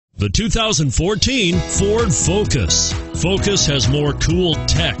The 2014 Ford Focus. Focus has more cool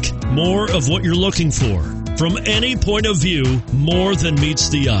tech, more of what you're looking for. From any point of view, more than meets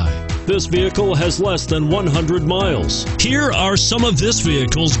the eye. This vehicle has less than 100 miles. Here are some of this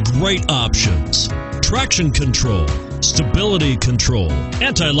vehicle's great options: traction control, stability control,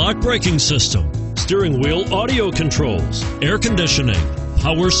 anti-lock braking system, steering wheel audio controls, air conditioning,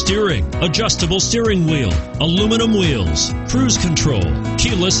 power steering, adjustable steering wheel, aluminum wheels, cruise control,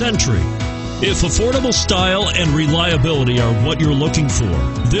 keyless entry. If affordable style and reliability are what you're looking for,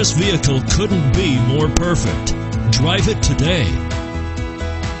 this vehicle couldn't be more perfect. Drive it today.